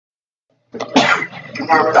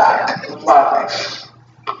We're back live.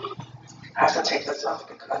 I have to take this off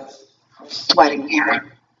because I'm sweating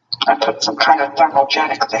here. I put some kind of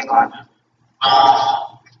thermogenic thing on.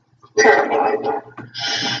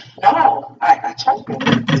 No, I told you.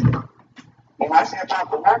 You asked me about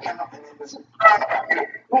the workout, and it was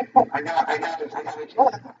I gotta do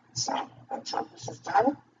it. So until this is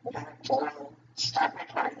done, I'm gonna start my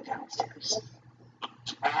party downstairs.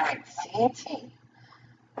 All right, CT.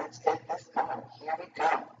 Let's get this going. Here we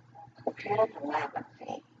go. Computer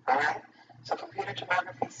tomography. All right. So computer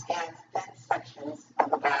tomography scans thin sections of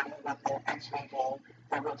the body with an X-ray beam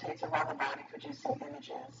that rotates around the body, producing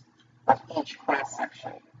images of each cross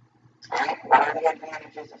section. All right. What are the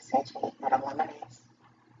advantages of CT? It eliminates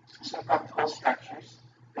superimposed structures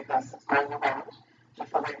because it's going around,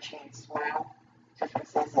 differentiates small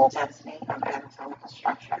differences in density of anatomical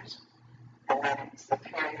structures, and then it's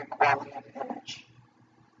superior quality of image.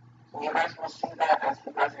 You guys will see that as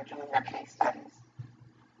you guys are doing your case studies.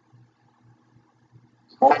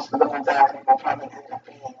 Most of the modality will probably end up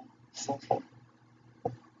being CT.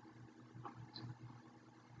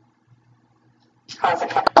 How's it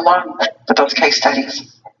coming along with those case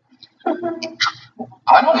studies?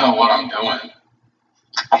 I don't know what I'm doing.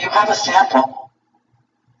 Oh, you have a sample.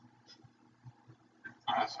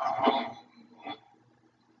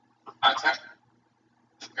 I text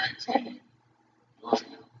 18.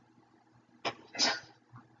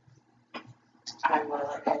 I will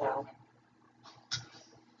let you know.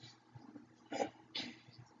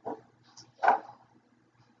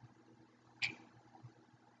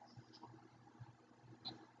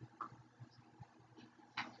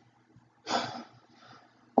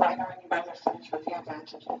 Why don't you guys finish with the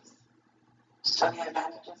advantages? So the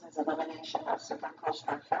advantages is elimination of superimposed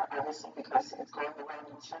structure, obviously because it's going around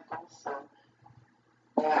in circles. So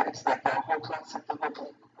yeah, it's like that whole concept of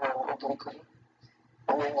obliquity.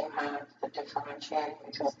 And then you have the differentiating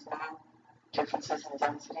between small differences in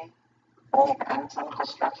density and the anatomical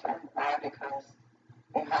structure. Why? Because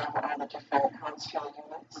you have all the different Hounsfield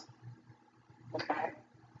units. Okay?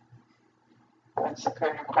 And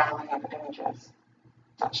superior quality of images.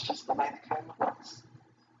 That's just the way the camera works.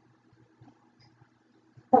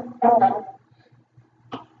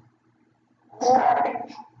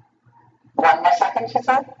 Alright. 1 more second, she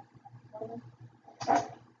said?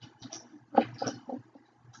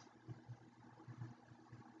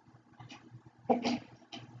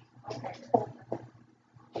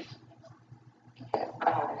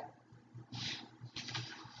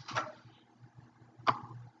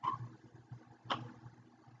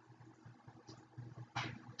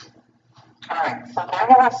 Alright, so now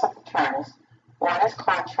you have some terms. One is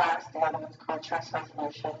contrast, the other one is contrast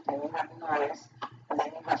resolution, then you have noise, and then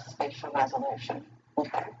you have spatial resolution.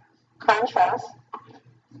 Okay? Contrast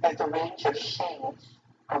is the range of shades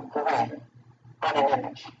of gray on an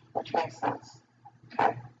image, which makes sense.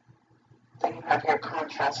 Okay? Then you have your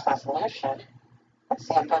contrast resolution. It's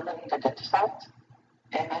the ability to detect,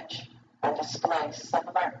 image, and display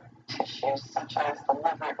similar tissues such as the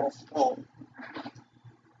liver and spleen.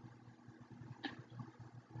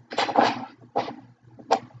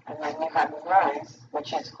 And then you have noise,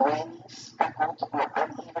 which is grainy, speckled, or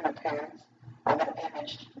uneven appearance of an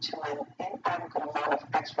image to an inadequate amount of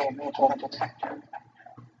X-ray reaching the detector.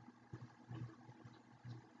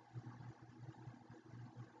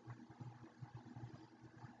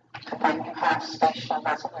 And then you have spatial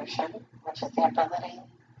resolution, which is the ability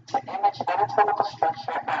to image anatomical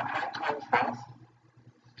structure at high contrast,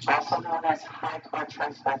 also known as high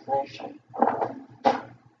contrast resolution.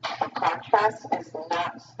 But contrast is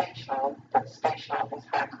not spatial, but spatial is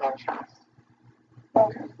high contrast.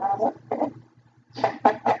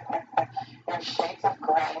 Your shades of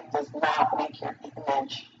gray does not make your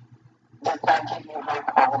image, does not give you high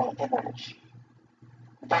quality image.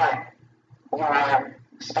 But your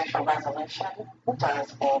spatial resolution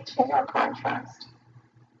does aid to your contrast.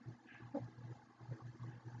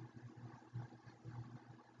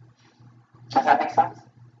 Does that make sense?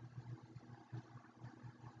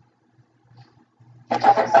 It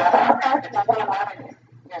doesn't matter. It doesn't matter.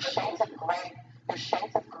 Your shades of gray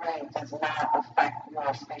does not affect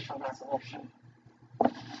your spatial resolution.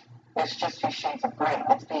 It's just your shades of gray.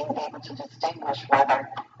 It's being able to distinguish whether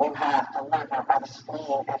you have the liver or the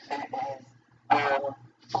spleen, if it is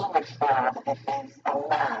fluid filled, if it's a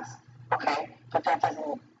mass. Okay? But that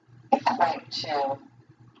doesn't equate to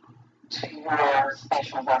your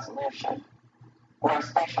spatial resolution. Your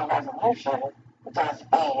spatial resolution does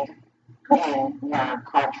aid in your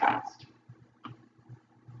contrast.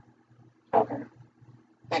 Okay.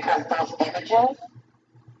 Because those images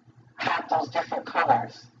have those different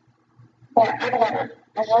colors. Yeah, I get it.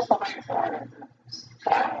 It's just the way for it.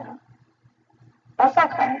 Yeah. That's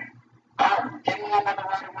okay. Give me another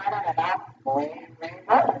way to write it and I'll rewrite it.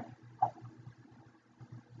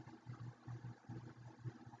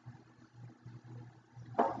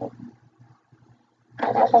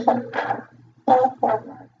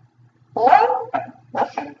 No,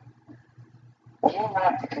 listen, you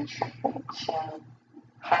want to contribute to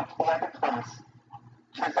help the other class.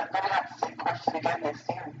 Because I'm going to have the same question again next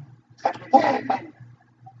year. It's going to be the same thing.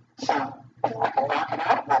 So, if I can knock it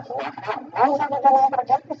out, let's knock it out. No one's ever been able to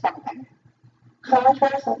get me something.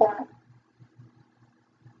 Contrast is that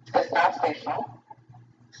it's not spatial.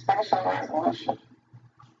 Spatial resolution.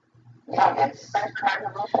 No, it's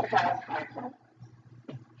resolution has hyphen.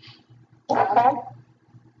 Okay?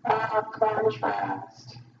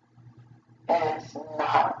 Contrast is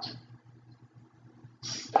not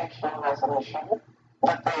spatial resolution,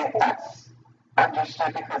 but that's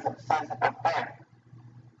understood because it says it up there.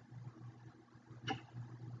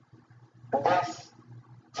 This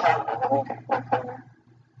table, let me get my finger.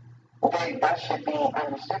 That should be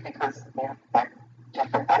understood because they're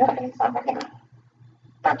different entities over here.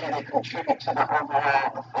 But do they contribute to the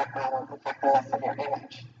overall effectiveness of your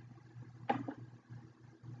image?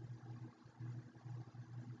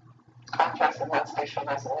 Contrast is not spatial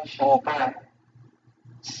resolution, but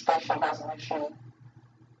spatial resolution,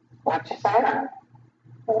 what you say?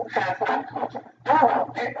 Has not contrast.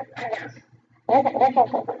 Oh, I guess. You can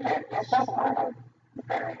it's just one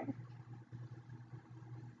very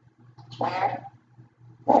where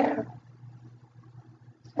it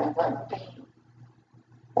wouldn't be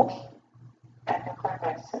me and nuclear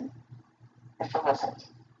medicine if it wasn't.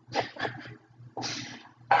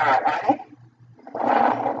 All right, ready?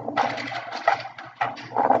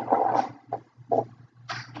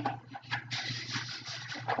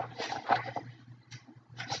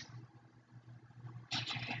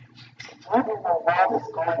 What in the world is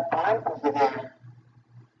going on over there?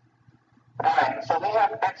 Alright, so we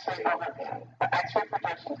have X-ray overview. The X-ray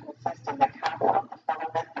production consists of the cathode, the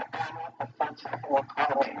filament, the anode, the filter, and the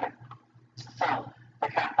collimator. So, the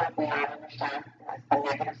cathode we all understand is the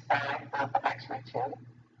negative side of the X-ray tube.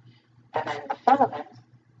 And then the filament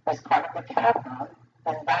is part of the cathode,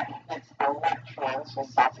 and that emits electrons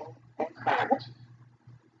resulting in current.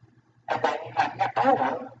 And then you have your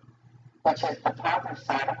anode, which is the positive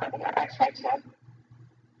side of your X-ray tube,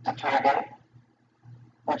 the target,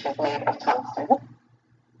 which is made of tungsten.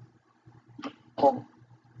 And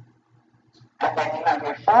then you have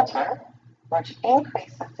your filter, which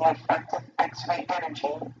increases the effective X-ray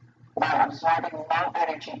energy by absorbing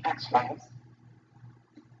low-energy X-rays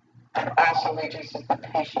and also reduces the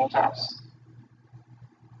patient dose.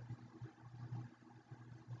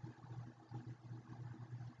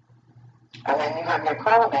 And then you have your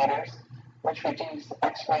collimators, which reduce the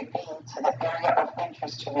X-ray beam to the area of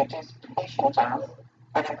interest to reduce patient dose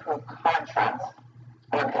and improve contrast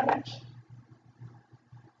on image.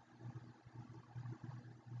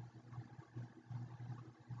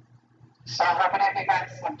 So how many of you guys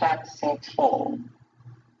have done CT?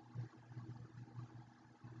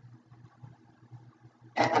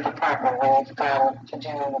 In the department when you've gone to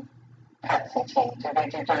do PET CT? Do they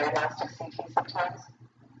do diagnostic CT sometimes?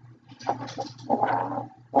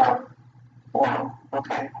 No,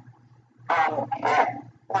 okay.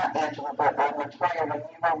 Not Angela, but Latoya, when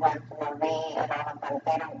you were with Marie and all of them,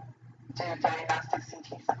 they don't do diagnostic CT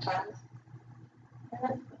sometimes?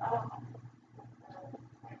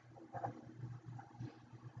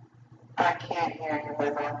 I can't hear you,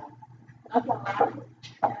 Mama.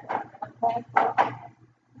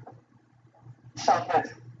 So that's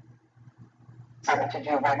something to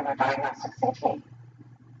do regular diagnostic CT.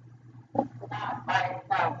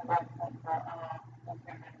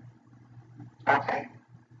 Okay.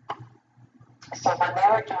 So when they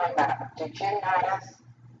were doing that, did you notice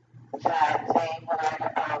that they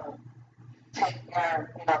would take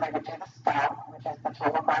your, they would do the scout, which is the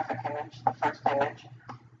tomographic image, the first image,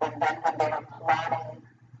 and then when they were plotting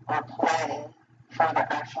or planning for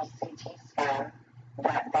the actual CT scan,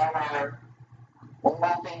 that they were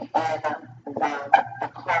moving in the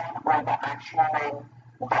cone or the actual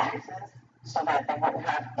boxes so that they wouldn't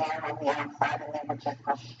have air on the outside and they would just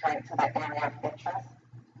go straight to the area of interest?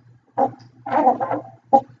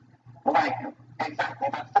 Right, exactly.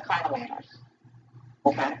 That's the collimators.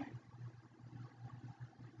 Okay?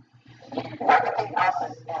 Everything else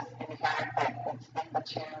is inherent that it's in the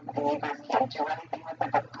tube and you guys can't do anything with it,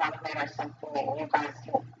 but the collimator is something that you guys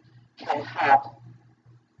can help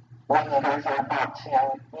when you guys are about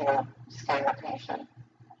to, scan the patient.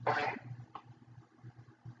 Right?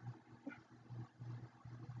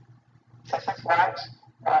 This is what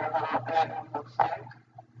our little atom looks like.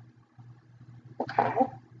 Okay.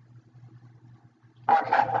 Or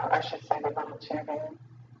cathode, I should say the little tubing.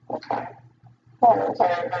 Okay.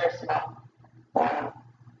 Very, very small. Yeah.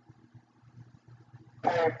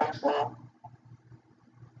 Very, very small.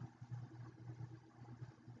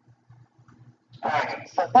 Alright,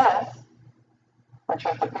 so this, which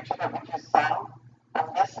was the picture that we just saw,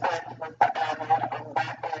 on this end was the anode, on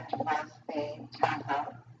that end was the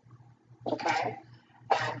cathode. Okay?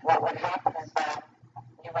 And what would happen is that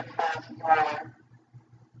you would have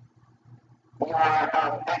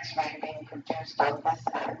your X-ray being produced on this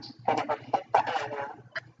end, and it would hit the anode,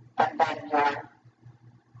 and then your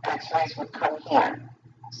X-rays would come here.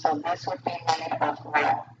 So this would be made of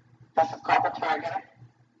what? This is called the target,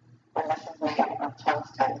 and this is made of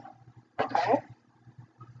tungsten. Okay?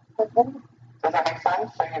 Mm-hmm. Does that make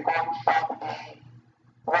sense? So you're going from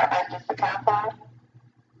what end is the cathode?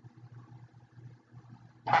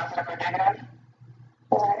 Positive or negative?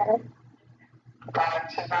 Mm-hmm. Going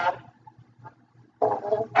to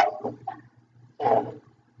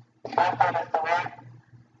the cathode is the what?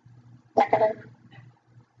 Negative?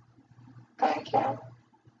 Thank you.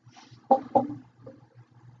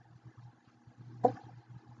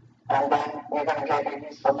 And then you're going to get your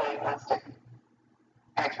useful diagnostic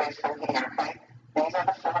X-rays from here, okay? These are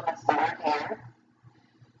the filaments that are here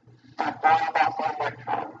that boil off the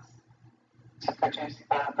electrons to produce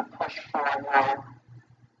the push for your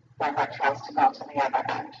electrons to go to the other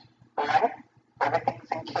end. Alright?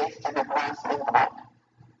 Everything's encased in a glass envelope.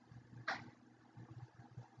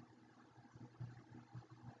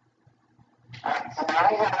 Alright, so now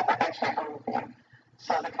we have the X-ray overview.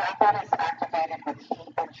 So the cathode is activated with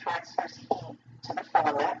heat and transfers heat to the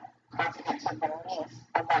filament, causing it to release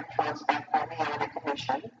electrons by thermionic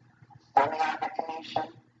emission. Thermionic emission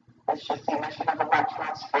is just the emission of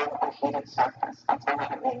electrons from a heated surface. That's all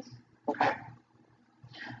that it means. Okay?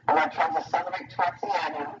 Electrons accelerate towards the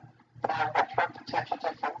anode. The electron potential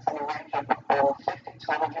difference in a range of 50 to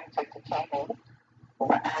 150 kV.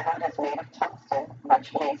 The anode is made of tungsten,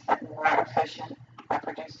 which makes it more efficient at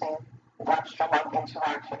producing electrolyte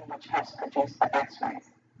interaction, which helps produce the X-rays.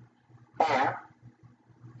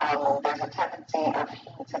 There's a tendency of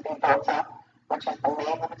heat to be built up, which is the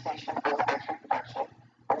main limitation of X-ray production.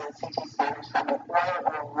 And then CT scanners have an oil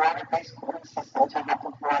or water-based cooling system to help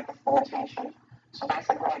avoid this limitation. So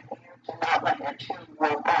basically, if you do not let your tube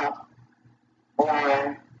warm up,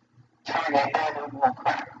 your target anode will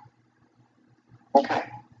crack. Okay?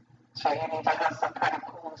 So you need to have some kind of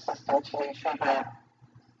cooling system to make sure that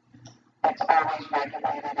it's always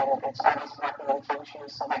regulated and it's always working and functioning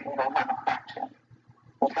so that you don't have a crack tube.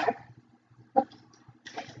 Okay?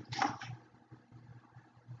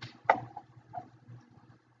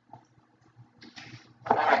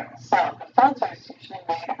 Alright, so the filter is usually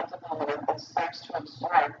made of aluminum and serves to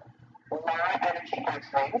absorb lower energy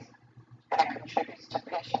X-rays, and it contributes to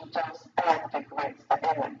patient dose and degrades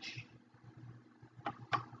the image.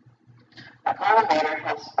 A collimator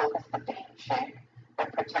helps focus the beam shape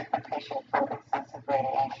and protect the patient from excessive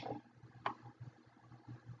radiation.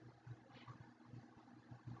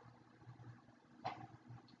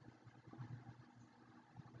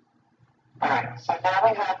 Alright, so now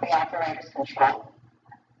we have the operator's control.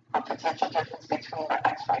 A potential difference between the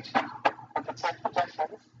X-ray tube. The potential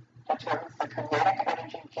difference determines the kinetic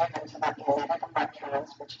energy given to the emitted electrons,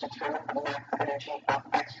 which determine the max energy of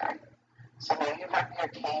X-ray. So now you have your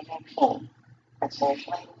kVp. It's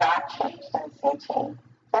usually not changed in CT.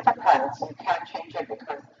 It depends. You can't change it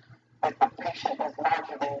because if the patient is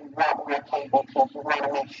larger, then you want more kVp. You want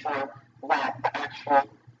to make sure that the actual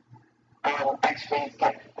X-rays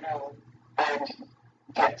get through and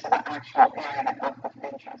get to the actual area of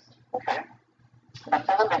interest. Okay? The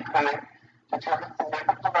filament current determines the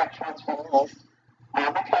number of electrons released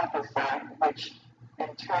on the cathode side, which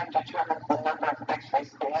in turn determines the number of X-rays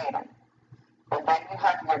created. And then you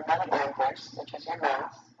have your milliamperes, which is your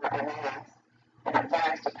mass, or MAS, and it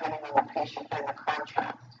varies depending on the patient and the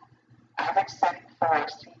contrast. Average setting for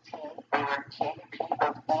CT are kVp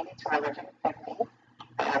of 80 to 150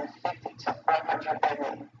 and 50 to 400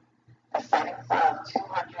 MA. The settings of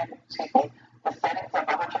 120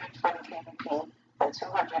 kVp and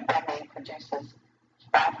 200 MA produces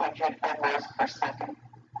 500 mLs per second.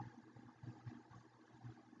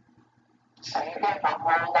 So you get a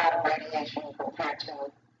whole lot of radiation compared to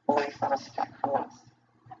a nice little stick from us.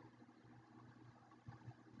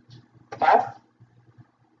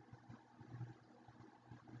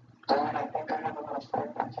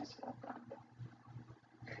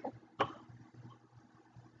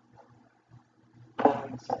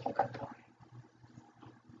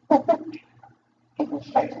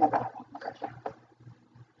 straight to the back.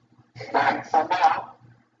 Alright, so now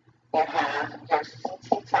you have your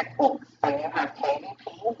CT techniques. So you have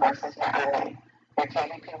KVP versus your MA. Your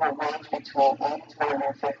KVP will range between 80 to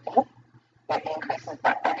 150. It increases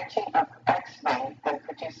the energy of X-ray and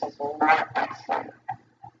produces more X-ray.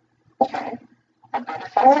 Okay? The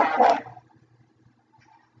benefits are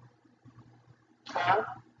that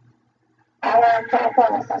our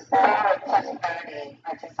program is a slow touch 30.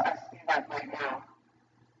 I see that right now.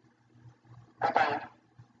 Okay.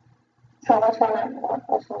 So which one is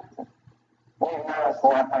it? You know it's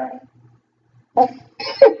not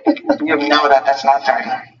 30. You know that's not 30.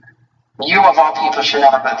 You of all people should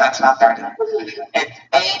know that that's not 30. It's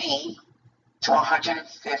 80 to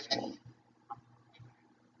 150.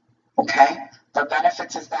 Okay? The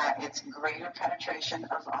benefits is that it's greater penetration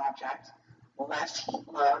of object, less heat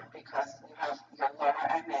load because you have your lower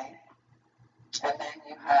MA, and then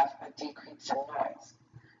you have a decrease in noise.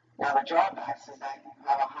 Now the drawbacks is that you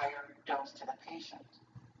have a higher dose to the patient.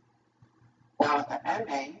 Now with the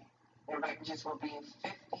MA, your ranges will be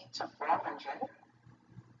 50 to 400.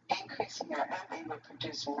 Increasing your MA would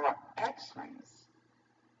produce more X-rays.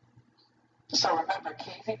 So remember,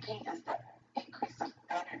 KVP is the increase of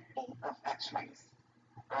energy of X-rays,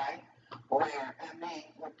 right? Where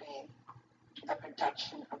MA would be the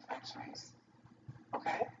production of X-rays,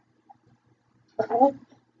 okay?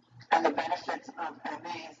 And the benefits of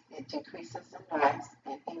MA is it decreases the noise,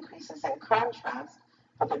 it increases in contrast,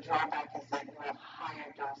 but the drawback is that you have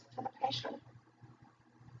higher dose to the patient.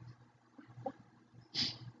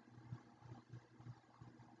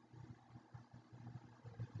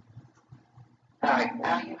 All right,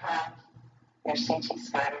 now you have your CT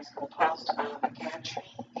scanners composed of a gantry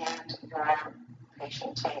and your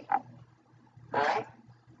patient table. All right?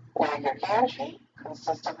 Now your gantry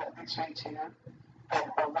consists of an X-ray tube and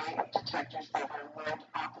an array of detectors that are lined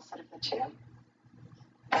opposite of the tube,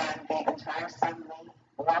 and the entire assembly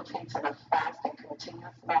rotates in a fast and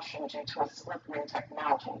continuous motion due to a slip ring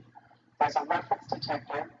technology. There's a reference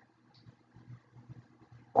detector,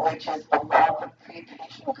 which is below the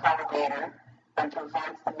pre-patient collimator and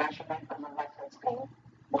provides the measurement of the reference beam.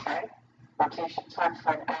 Okay? Rotation time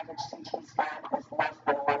for an average CT scan is less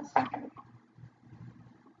than 1 second.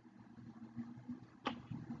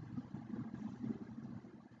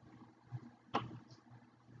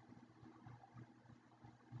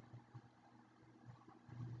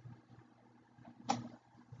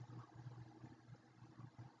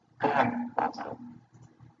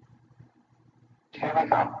 Here we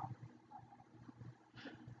go.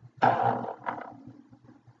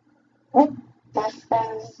 This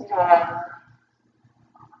is your.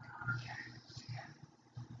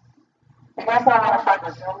 You guys know how to find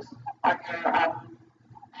the zooms on your.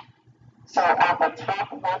 So at the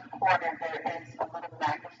top left corner, there is a little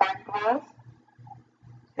magnifying glass.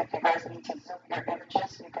 If you guys need to zoom your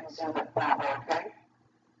images, you can zoom it that way, okay?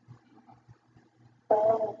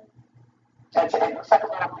 It looks like a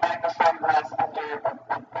little magnifying glass under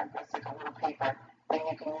it's like a little paper. And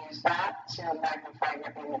you can use that to magnify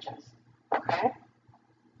your images, okay?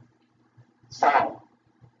 So,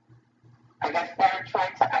 I guess they're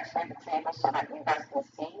trying to x-ray the table so that you guys can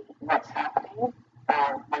see what's happening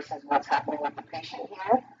versus what's happening with the patient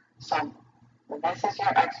here. So, this is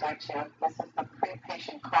your x-ray tube. This is the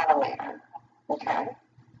pre-patient collimator, okay?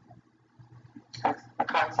 That's the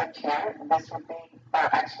concept here. This would be our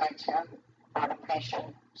x-ray tube for the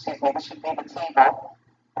patient. Excuse me, this should be the table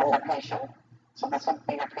and the patient. So this would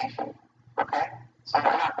be your patient, okay? So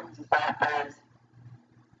what happens is that as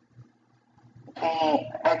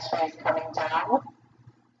the x-rays coming down,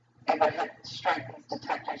 it would hit straight these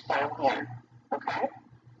detectors down here, okay?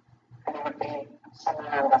 And it would be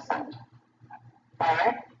similar on this end. All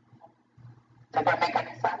right? Did that make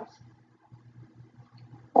any sense?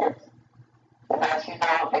 Yes. And as you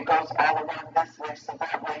know, it goes all around this way, so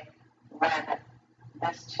that way, when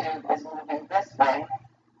this tube is moving this way,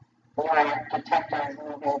 your detector is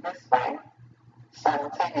moving this way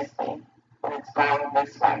simultaneously, and it's going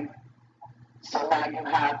this way. So now you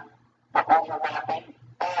have the overlapping,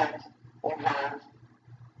 and you have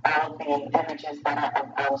all the images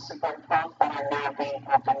that are superimposed that are now being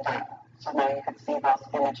opened up. So now you can see those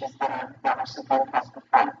images that are superimposed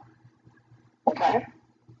before. Okay?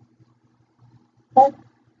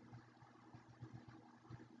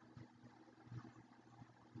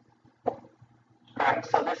 Alright,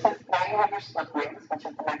 so this is, now you have your slip rings, which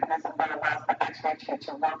is the mechanism that allows the X-ray tube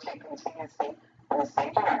to rotate continuously in the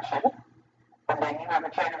same direction. And then you have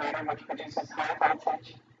a generator which produces high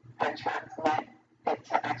voltage and transmit it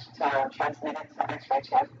to X-ray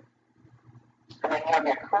tube. And then you have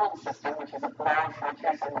your cooling system, which is a blower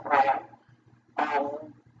filters and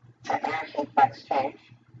oil to air heat exchange.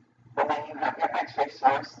 And then you have your X-ray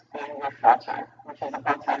source and your filter, which is a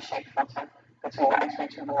bow-tie-shaped filter between the X-ray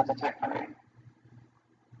tube and the detector.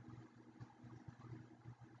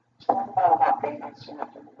 So I know about being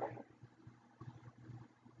instrumented.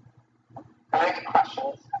 Are there any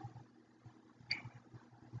questions?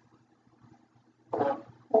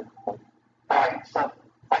 Alright, so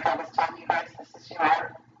like I was telling you guys, this is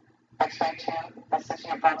your X-ray tube, this is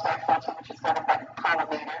your bow-tie filter, which is kind of like a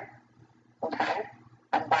collimator, okay?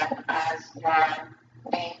 And then as your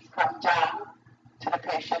beams come down to the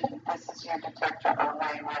patient, this is your detector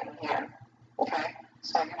array right here, okay?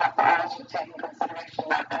 So you have to always take in consideration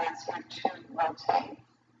that as your tube rotates,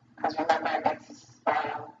 because remember it's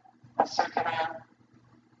a circular,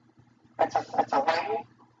 it's a ring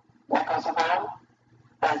that goes around.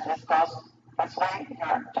 As this goes this way,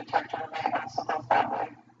 your detector array also goes that way.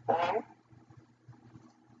 Okay?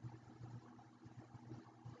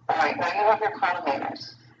 Alright, now you have your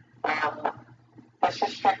collimators. This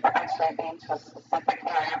restricts the X-ray beam to a specific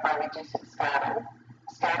area by reducing scatter.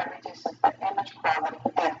 Scatter reduces the image quality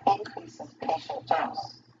and increases patient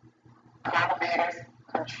dose. Collimators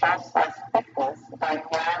control size thickness by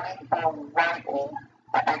narrowing or widening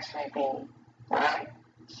the X-ray beam. Right?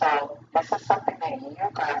 So this is something that you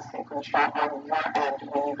guys can control on your end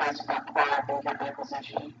when you guys acquire in your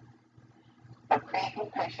acquisition. The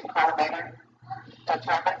pre-patient collimator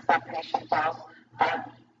determines the patient dose and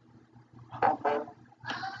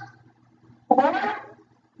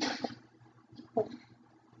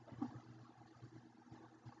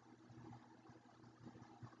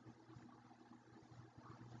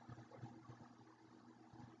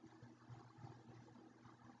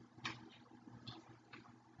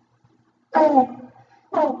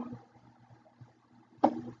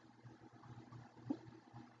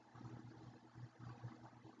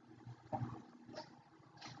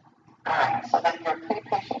Alright, so then your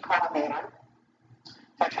pre-patient collimator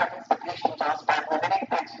determines the patient dose by limiting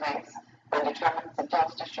X-rays and determines the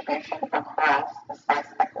dose distribution across the slice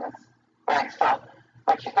thickness. Right, so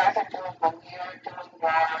what you guys are doing when you're doing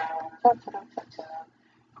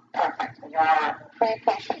your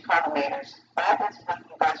pre-patient collimators, that is when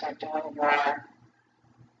you guys are doing your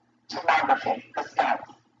tomography, the scans.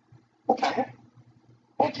 Okay?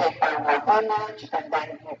 You take a raw image and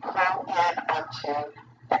then you pull in onto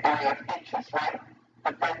the area of interest, right?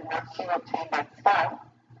 But then once you obtain that scan,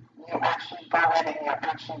 you actually go in and you're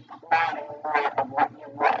actually plotting more of what you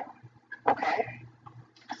want. Okay?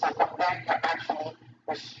 So from there, you're actually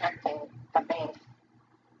restricting the beam.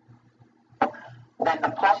 Then the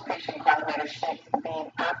post-patient collimator shapes the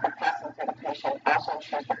beam after passing through the patient, also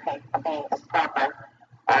ensures the beam is proper,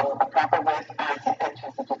 the proper width as it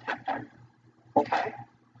enters the detector. Okay?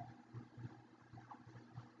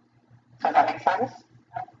 Does that make sense?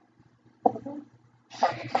 So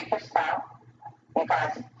you take your spout, you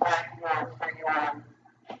guys plan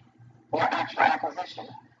your actual acquisition.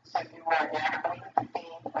 So you are narrowing the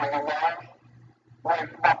beam or you're narrowing where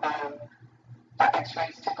you want the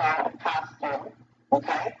X-rays to go and pass through.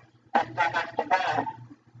 Okay? And then after that,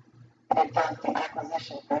 it does the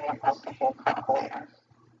acquisition for your post-patient calculator.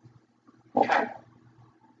 Okay?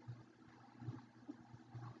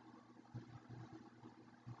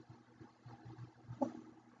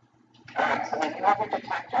 Alright, so then you have your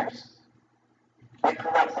detectors. It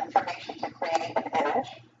collects information to create an image.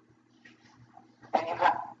 Then you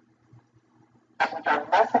have, which are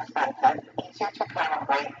less expensive, easier to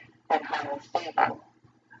calibrate, and highly stable.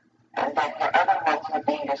 And then your other ones would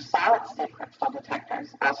be your solid state crystal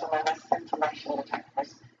detectors, also known as scintillation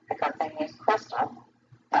detectors, because they use crystal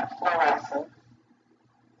that fluoresces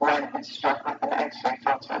when it's struck with an X-ray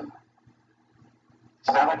filter.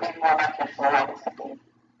 So that would be more like your fluorescent.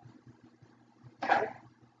 Okay?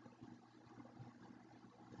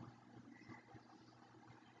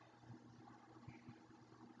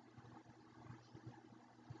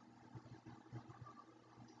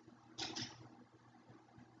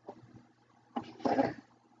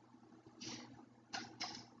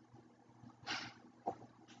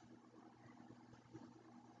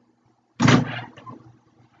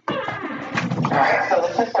 Alright, so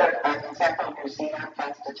this is an example of your xenon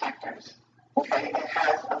fence detectors. Okay, it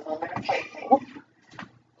has aluminum casing.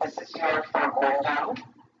 This is your front window,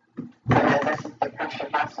 and then this is the pressure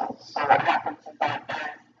vessel. So what happens is that as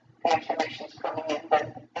the information is coming in,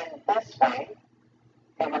 then in this way,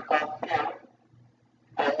 it would go through,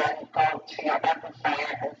 and then go to your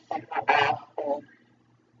amplifier and signal off. And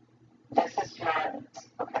this is your,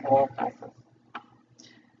 okay, the new places.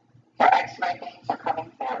 Your X-ray beams are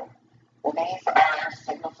coming through. These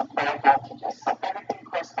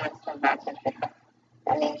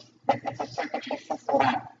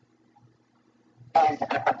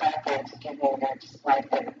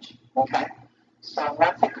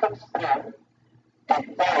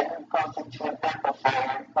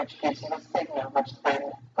amplifier, which gives you a signal, which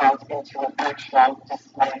then goes into an actual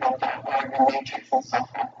display window or your matrix and so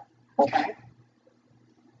forth. Okay?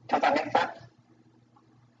 Does that make sense?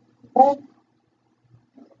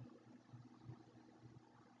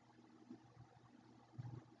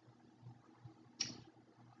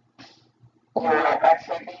 Your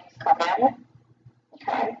X-ray beams come in.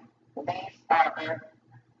 Okay? These are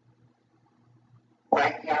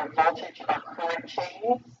like your voltage or current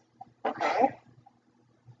chains. Okay?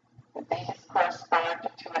 These correspond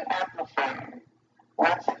to an amplifier.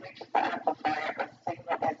 Once it reaches the amplifier, a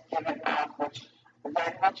signal is given off, which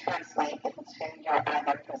then will translate into your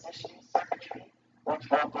either positioning circuitry, which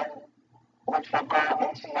will go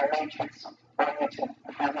into your matrix for you to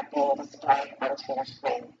have it being displayed onto your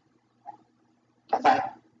screen. Does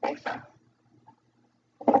that make sense?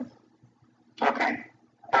 Okay.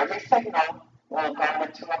 Every signal will go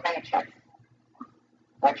into a matrix,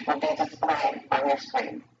 which will be displayed on your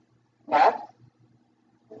screen. Yes?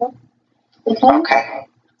 Okay.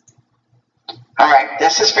 All right.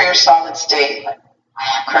 This is for your solid state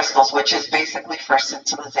crystals, which is basically for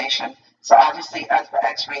scintillation. So obviously, as the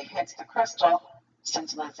X-ray hits the crystal,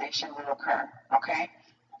 scintillation will occur. Okay.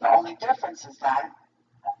 The only difference is that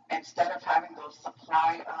instead of having those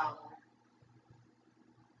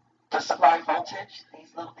the supply voltage,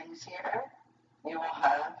 these little things here, you're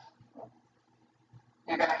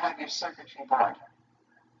going to have your circuitry board.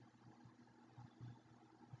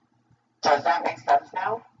 Does that make sense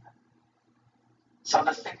now? So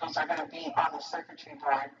the signals are going to be on the circuitry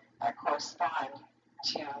board that correspond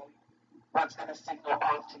to what's going to signal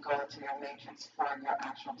off to go into your matrix for your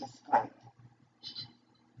actual display.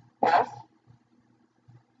 Yes?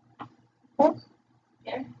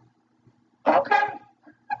 Yeah. Okay.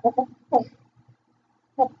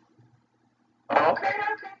 Okay.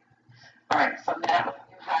 All right, so now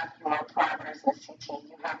you have your parameters in CT.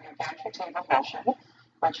 You have your gantry table motion,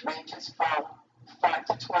 which ranges from 5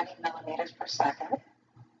 to 20 millimeters per second.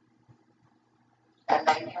 And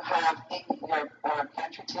then you have your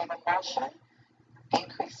gantry table motion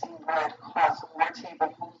increasing would cause more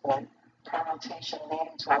table movement per rotation,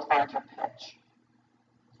 leading to a larger pitch.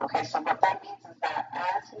 Okay, so what that means is that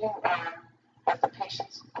as the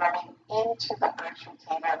patient's going into the actual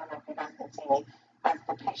table, I don't know if you guys can see me, as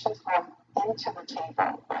the patient's going into the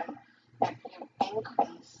table, right, if you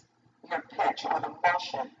increase your pitch or the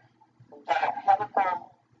motion, the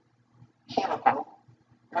helical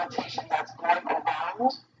rotation that's going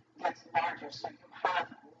around gets larger, so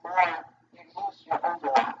you lose your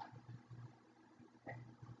overlap.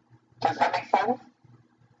 Does that make sense?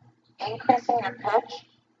 Increasing your pitch,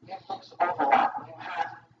 you lose overlap. You have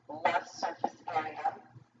less surface area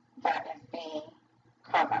that is being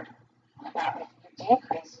covered. Now, if you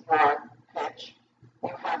decrease your pitch,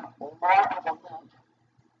 you have more of a loop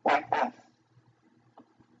like this.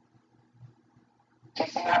 Do you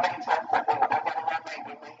see how many times I went around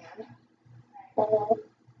my hand?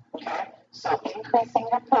 Okay, so increasing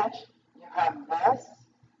your pitch, you have this,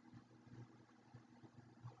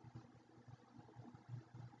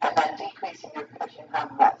 and then decreasing your pitch, you have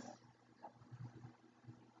this.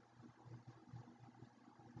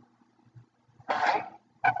 All right?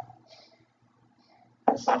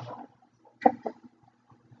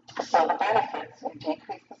 So the benefits, you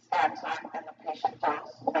decrease the scan time and the patient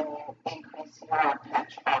dose when you increase your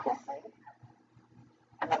pitch, obviously.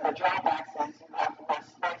 And then the drawbacks is you have less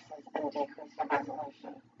slices and decrease your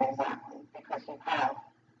resolution. Exactly, because you have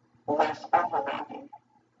less overlapping.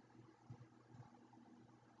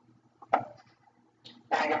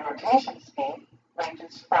 Now your rotation speed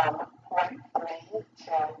ranges from 0.3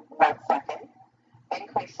 to 1 second,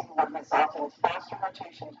 increasing would result in faster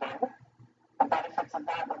rotation time. The benefits of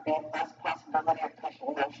that would be less possibility of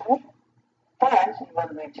patient motion, and you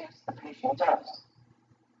would reduce the patient dose.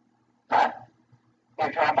 But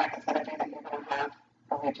your drawback is going to be that you're going to have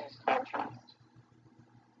a reduced contrast.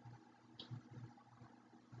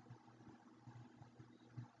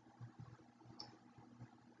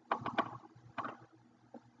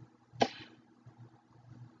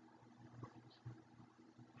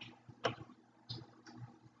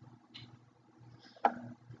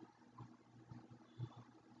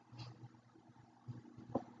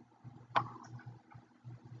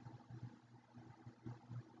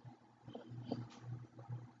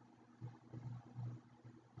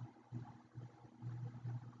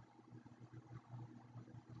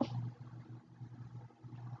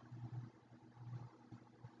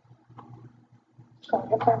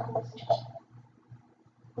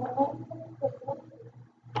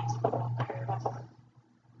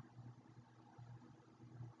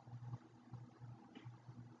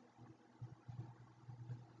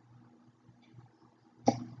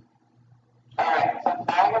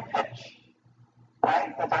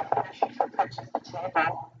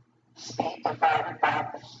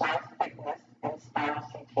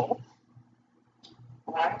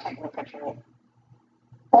 Why are you taking a picture of me?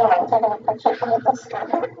 Oh, I'm taking a picture of the sky.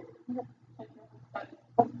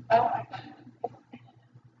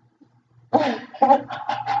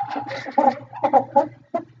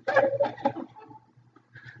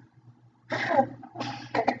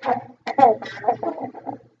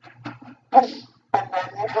 And then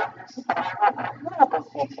you have your spiral or helical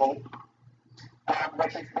CT,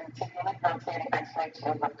 which is continually rotating X-ray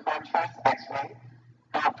tube with contrast X-ray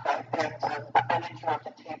output and the energy of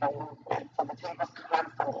the table movement. So the table's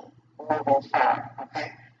constantly moving forward, okay?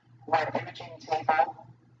 One imaging table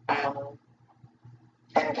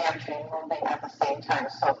and gantry moving at the same time.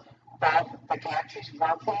 So both the gantry's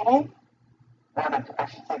rotating, or I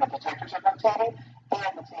should say the detectors are rotating,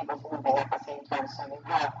 and the table's moving at the same time. So you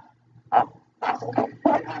have, that's okay.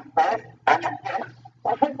 You have this and this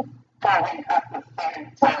going at the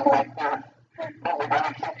same time like that. Oh my God,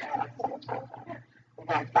 I can't do it at the same time. You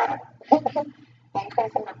guys got it.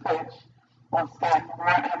 Increasing the pitch will scan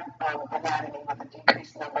more anatomy with a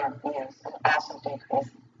decreased number of views and also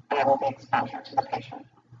decrease the exposure to the patient.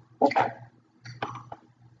 Okay?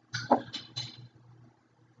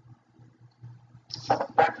 So the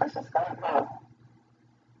breakfast is going well.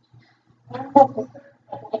 I'm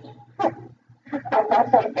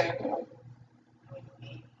not so good.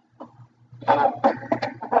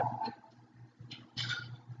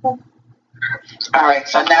 All right,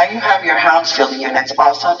 so now you have your Hounsfield units,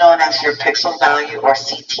 also known as your pixel value or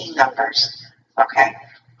CT numbers. Okay,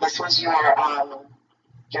 this was your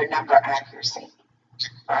number accuracy.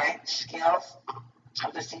 All right, scales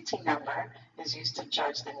of the CT number is used to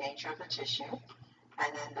judge the nature of the tissue,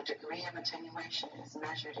 and then the degree of attenuation is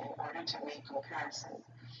measured in order to make comparisons.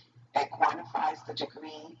 It quantifies the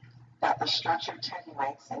degree that the structure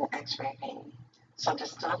attenuates in X-ray beam. So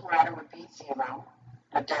distilled water would be 0,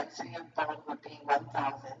 the density of bone would be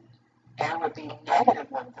 1,000, air would be negative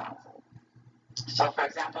 1,000. So for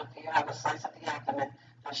example, if you have a slice of the abdomen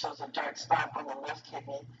that shows a dark spot on the left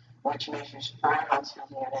kidney, which measures 4 Hounsfield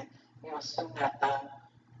unit, you assume that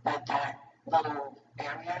that little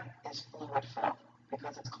area is fluid filled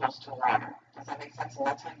because it's close to water. Does that make sense? And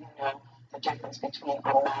that's how you know the difference between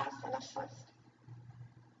a mass and a cyst.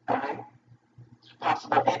 All right?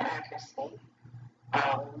 Possible inaccuracy.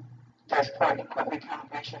 There's poor equipment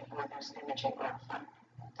calibration or there's imaging artifact.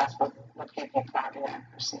 That's what would give you poor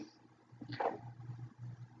inaccuracy. Okay?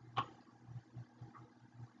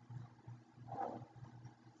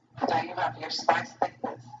 Now you have your slice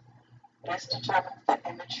thickness. This determines the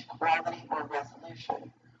image quality or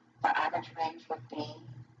resolution. The average range would be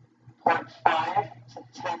 0.5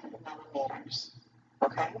 to 10 millimeters.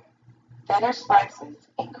 Okay? Thinner slices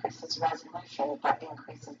increases resolution but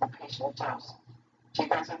increases the patient dose. Do you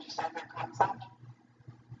guys understand that concept?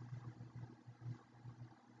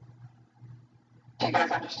 Do you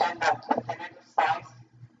guys understand that the thinner the slice,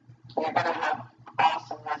 you're going to have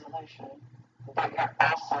awesome resolution, but you're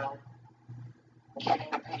also giving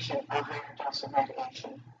the patient a higher dose of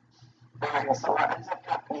radiation. Alright, so what ends up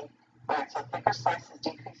happening? Alright, so thicker slices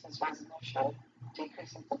decreases resolution,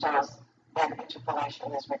 decreases the dose, and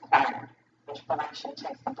interpolation is required. Interpolation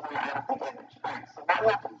takes the blur out of the image. Alright, so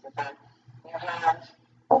what happens is that you have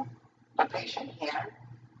the patient here,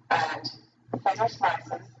 and thinner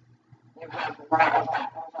slices, you have more of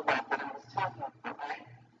that overlap that I was telling you about, right?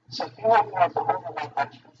 So if you have more of the overlap,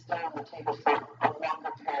 that you can stay on the table for a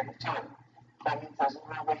longer period of time. That means there's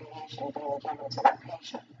more radiation being given to that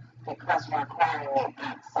patient because you're acquiring it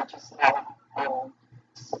at such a small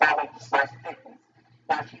slice thickness.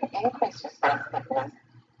 Now, if you increase your slice thickness,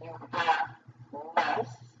 you have less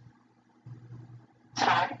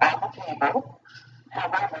time on the table.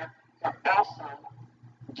 However, you're also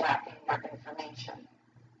gapping your information,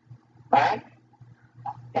 right?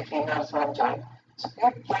 If you notice what I'm doing. So if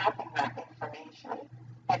you're gapping that information,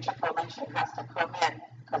 interpolation has to come in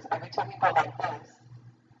because every time you go like this,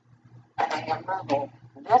 and then you're moving,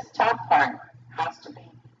 this top part has to be,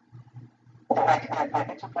 like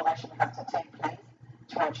the interpolation has to take place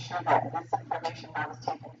to ensure that this information that was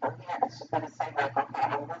taken from here is just going to say, like, okay,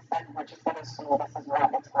 on this end, we're just going to assume this is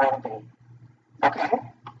what it's going to be. Okay?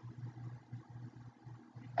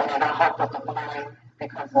 And it'll help with the blurring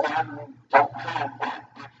because now you don't have that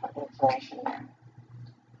actual information there.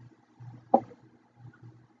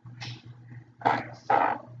 Alright,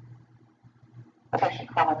 so patient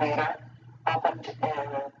collimator opened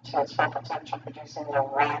to its full potential, producing the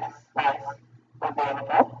widest slice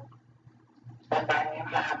available. And then you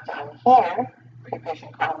have down here,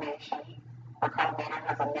 pre-patient collimation. The collimator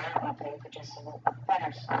has a narrow opening, producing a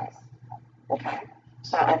thinner slice. Okay?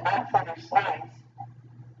 So in that thinner slice,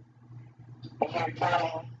 you're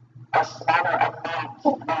getting a smaller amount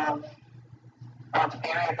of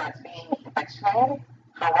area that's being x-rayed.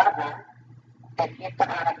 However, if you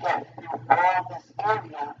gotta get through all this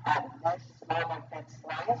area at this smaller thin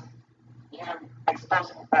slice, you're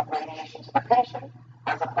exposing that radiation to the patient,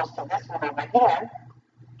 as opposed to this one over here.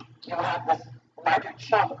 You have this larger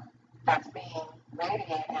chunk that's being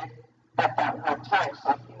radiated at that one time.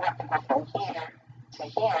 So if you have to go from here to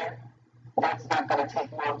here, that's not going to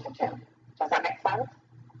take long to do. Does that make sense?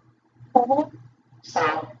 Mm-hmm.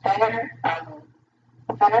 So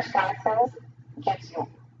thinner slices gives you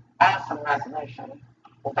awesome resolution,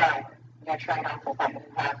 but your trade-off is that you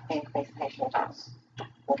have increased patient dose.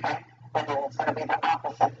 Okay? And then it's going to be the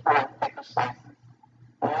opposite for thicker slices.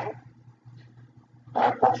 All right?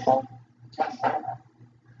 Question? Yes, sir.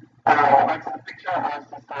 What's the picture of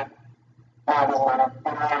this guy?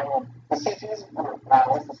 The CTs,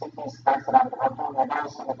 the CTs started out the work and now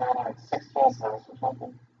some of them are like 6 cases or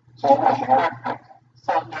something. So it perfect.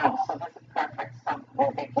 So no, so this is perfect. So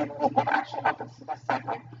it actually opens to this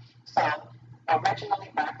segment. So originally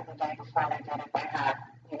back in the day before they did it, they had,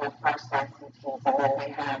 first line CTs, and then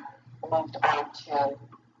they had moved on to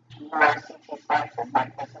more CT slices,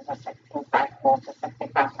 like this is a 16 slice, goes to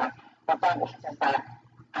 64 slice. What that means is that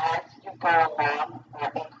as you go along,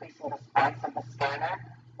 increasing the slice of the scanner,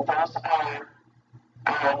 those are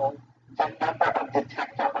the number of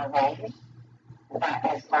detector arrays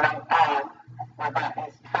that is going on, or that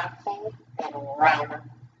is passing in one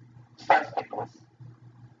slice thickness.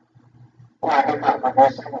 Yeah,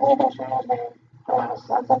 reversing the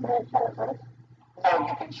slice of the no,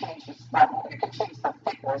 you can change the stuff. You can change the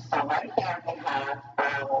thickness. So right here we have,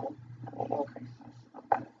 let me increase this.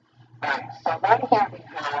 Okay. Right. So right here we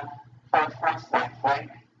have for first slice, right?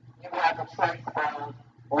 You have a choice of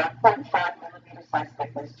 1.5 millimeter size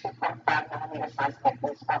thickness, 2.5 millimeter size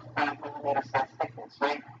thickness, or 5 millimeter size thickness,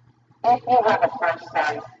 right? If you have a first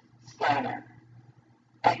size scanner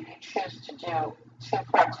and you choose to do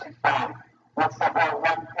 2.25, what's the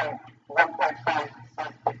 1.5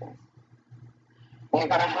 size thickness? You're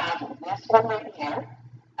going to have this one right here,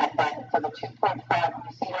 and then for the 2.5,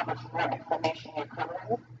 you see how much more information you're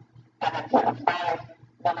covering? And then for the 5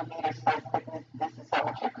 millimeter size thickness, this is how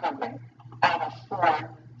much you're covering out of 4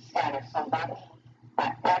 scanners. So that means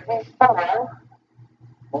that every 4,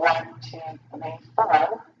 1, 2, 3,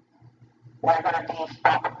 4, there are going to be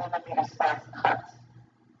 5 millimeter size cuts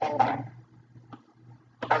in there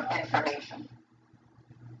of information.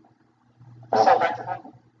 So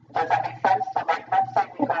does that make sense? So like, let's say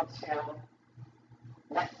we go to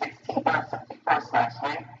this 64 slice,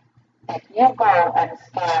 right? If you go and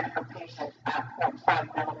scan a patient at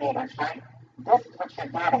 0.5 millimeters, right? This is what you're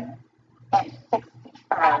getting in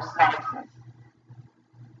 64 slices.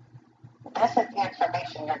 This is the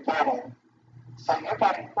information you're getting. So you're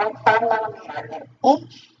getting 0.5 millimeter in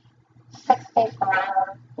each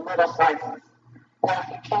 64 little slices. Now, if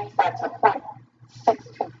you change that to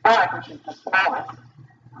 0.625, which is the smallest,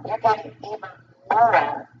 you're getting even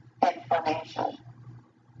more information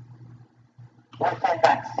within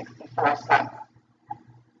that 64 slice.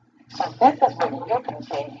 So this is what you can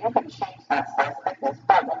change. You can change that size thickness.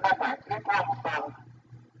 But remember, if you're going from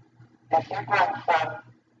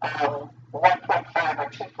 1.5 or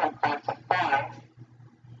 2.5 to 5,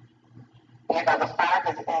 the 5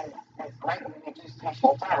 is great when you reduce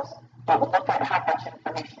patient dose. But look at how much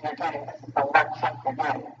information you're getting. This is the one chunk you're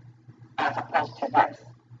getting, as opposed to this.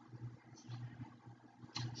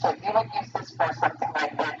 So you would use this for something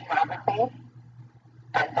like angiography,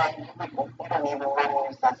 and then you don't even want to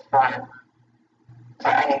use this for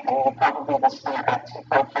anything. You probably will start at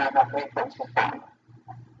 2.5 or 3.25.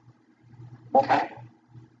 Okay?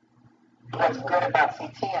 What's good about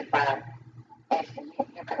CT is that if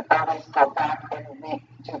you can always go back and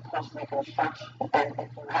do post-reconstruction, and if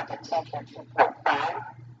you have to take your 2.5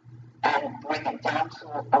 and bring it down to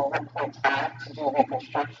a 1.5 to do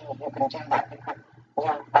reconstruction, you can do that because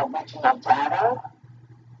your original data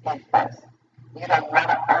is this. You don't want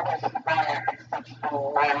to always acquire such a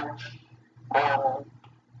large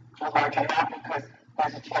amount because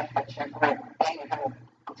there's a chance that you're going to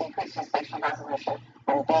decrease your spatial resolution,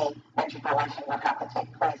 and B, interpolation will have to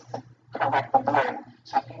take place to correct the blurring.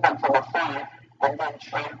 So if you went from a 5 and then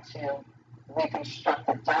try to reconstruct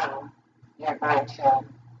it down, you're going to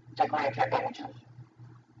degrade your images.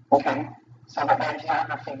 Okay? So the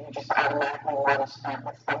angiography, you just automatically want to start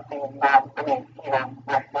with something like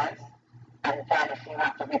this. And then if you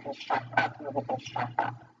have to reconstruct up, you reconstruct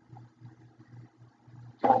up.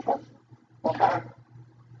 Okay?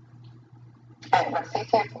 And with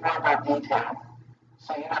CT, it's more about details.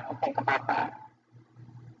 So you have to think about that.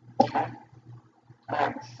 Okay?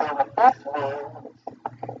 Alright, so with this one,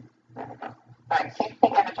 alright, CT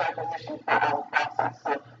image acquisition process.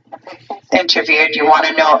 So the patient's interviewed, you want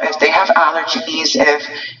to know if they have allergies, if,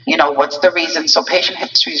 what's the reason. So patient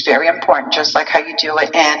history is very important, just like how you do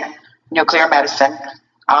it in nuclear medicine.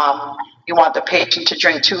 You want the patient to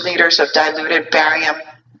drink 2 liters of diluted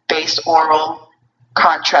barium-based oral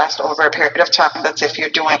contrast over a period of time. That's if you're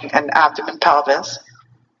doing an abdomen pelvis.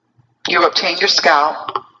 You obtain your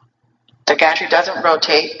scalp. The gantry doesn't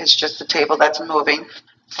rotate. It's just the table that's moving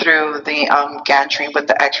through the gantry with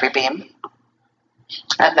the X-ray beam.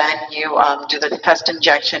 And then you do the test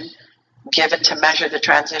injection given to measure the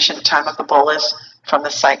transition time of the bolus from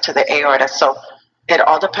the site to the aorta. So it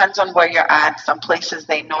all depends on where you're at. Some places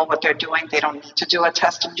they know what they're doing. They don't need to do a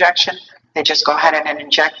test injection. They just go ahead and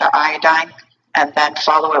inject the iodine and then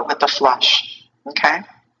follow it with the flush. Okay?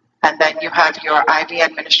 And then you have your IV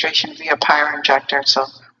administration via pyro injector. So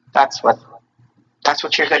that's what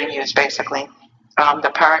you're going to use basically.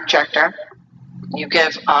 The pyro injector, you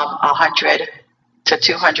give 100 to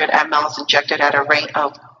 200 mLs injected at a rate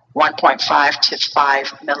of 1.5 to 5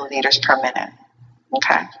 milliliters per minute.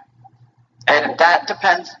 Okay? And that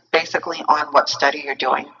depends basically on what study you're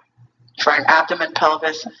doing. For an abdomen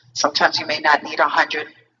pelvis, sometimes you may not need 100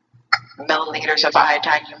 milliliters of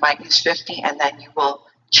iodine. You might use 50, and then you will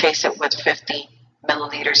chase it with 50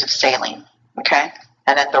 milliliters of saline. Okay?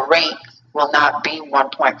 And then the rate will not be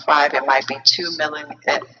 1.5. It might be 2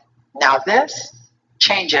 milliliters. Now this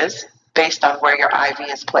changes based on where your IV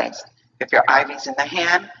is placed. If your IV is in the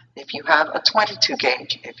hand, if you have a 22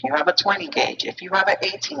 gauge, if you have a 20 gauge, if you have an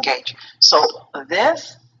 18 gauge. So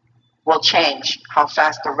this will change how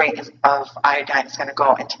fast the rate of iodine is going to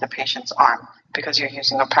go into the patient's arm because you're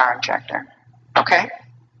using a power injector. Okay?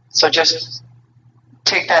 So just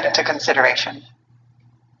take that into consideration.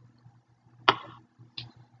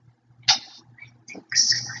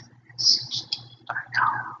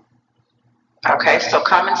 Okay, so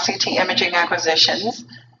common CT imaging acquisitions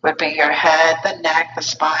would be your head, the neck, the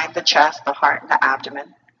spine, the chest, the heart, and the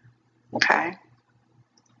abdomen. Okay?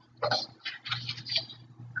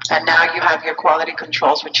 And now you have your quality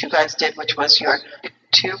controls, which you guys did, which was your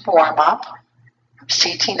tube warm-up,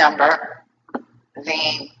 CT number,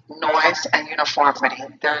 the noise, and uniformity.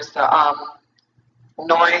 There's the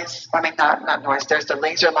not noise, there's the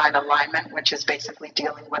laser line alignment, which is basically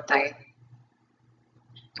dealing with the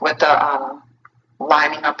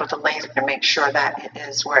lining up of the laser to make sure that it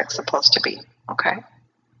is where it's supposed to be. Okay?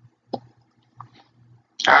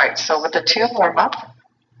 All right, so with the tube warm-up,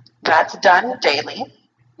 that's done daily.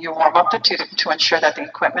 You warm up the tube to ensure that the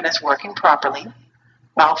equipment is working properly.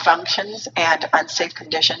 Malfunctions and unsafe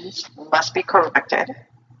conditions must be corrected.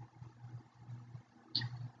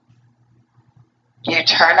 You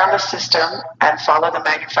turn on the system and follow the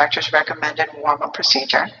manufacturer's recommended warm-up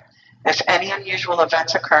procedure. If any unusual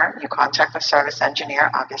events occur, you contact the service engineer,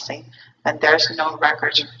 obviously, and there's no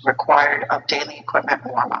records required of daily equipment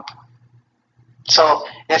warm-up. So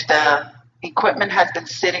if the equipment has been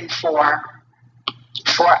sitting for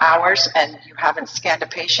 4 hours and you haven't scanned a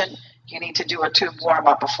patient, you need to do a tube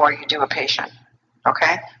warm-up before you do a patient,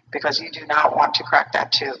 okay? Because you do not want to crack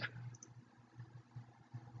that tube.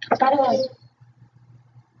 I thought it was,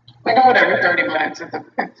 we know it every 30 minutes if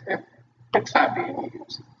it's not being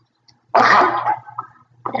used.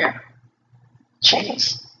 Yeah.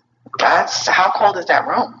 Jeez. How cold is that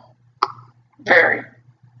room? Very.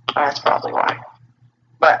 That's probably why.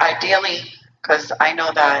 But ideally, because I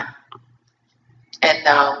know that in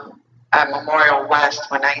at Memorial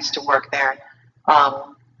West, when I used to work there,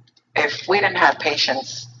 if we didn't have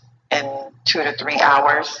patients in 2 to 3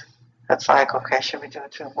 hours, it's like, okay, should we do a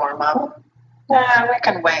tube warm-up? Nah, we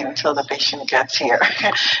can wait until the patient gets here.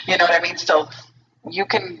 You know what I mean? So you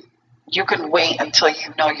can wait until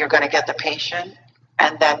you know you're going to get the patient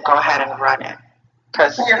and then go ahead and run it.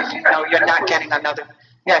 Because if you know you're not getting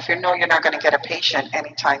if you know you're not going to get a patient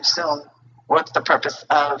anytime soon, what's the purpose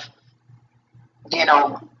of,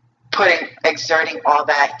 exerting all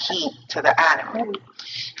that heat to the animal?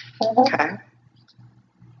 Okay.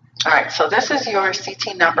 All right, so this is your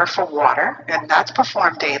CT number for water, and that's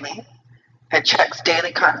performed daily. It checks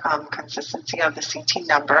daily consistency of the CT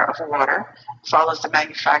number of water, follows the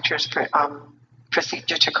manufacturer's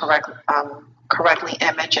procedure to correctly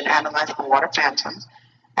image and analyze the water phantom,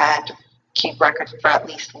 and keep records for at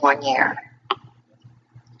least 1 year.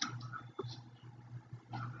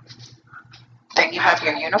 Then you have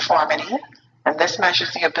your uniformity, and this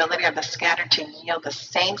measures the ability of the scanner to yield the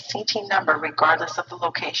same CT number regardless of the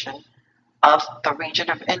location of the region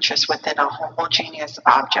of interest within a homogeneous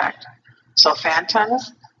object. So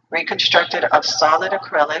phantoms reconstructed of solid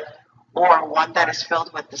acrylic or one that is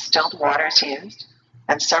filled with distilled water is used,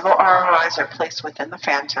 and several ROIs are placed within the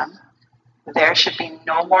phantom, there should be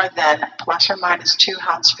no more than plus or minus 2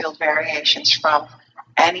 Hounsfield variations from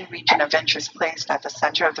any region of interest placed at the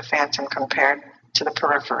center of the phantom compared to the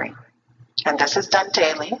periphery. And this is done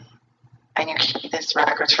daily, and you keep this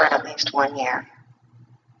records for at least 1 year.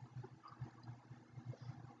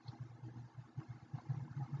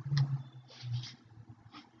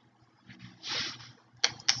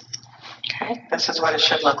 Okay, this is what it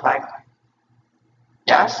should look like.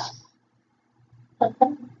 Yes?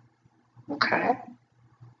 Okay.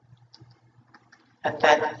 And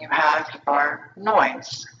then you have your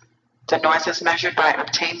noise. The noise is measured by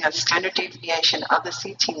obtaining a standard deviation of the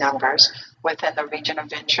CT numbers within the region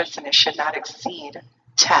of interest, and it should not exceed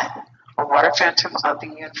 10. A water phantom of the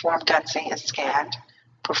uniform density is scanned,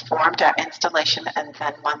 performed at installation, and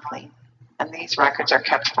then monthly. And these records are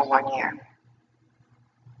kept for 1 year.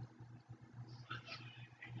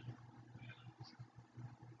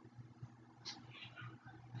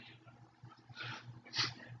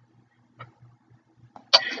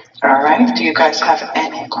 All right, do you guys have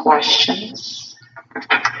any questions? I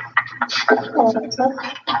don't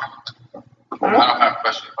have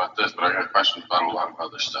questions about this, but I got questions about a lot of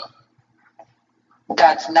other stuff.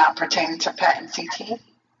 That's not pertaining to PET and CT?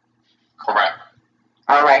 Correct.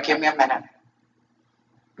 All right, give me a minute.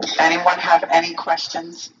 Anyone have any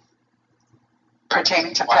questions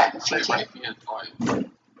pertaining to PET and CT?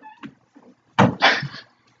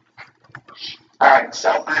 All right,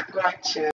 so I'm going to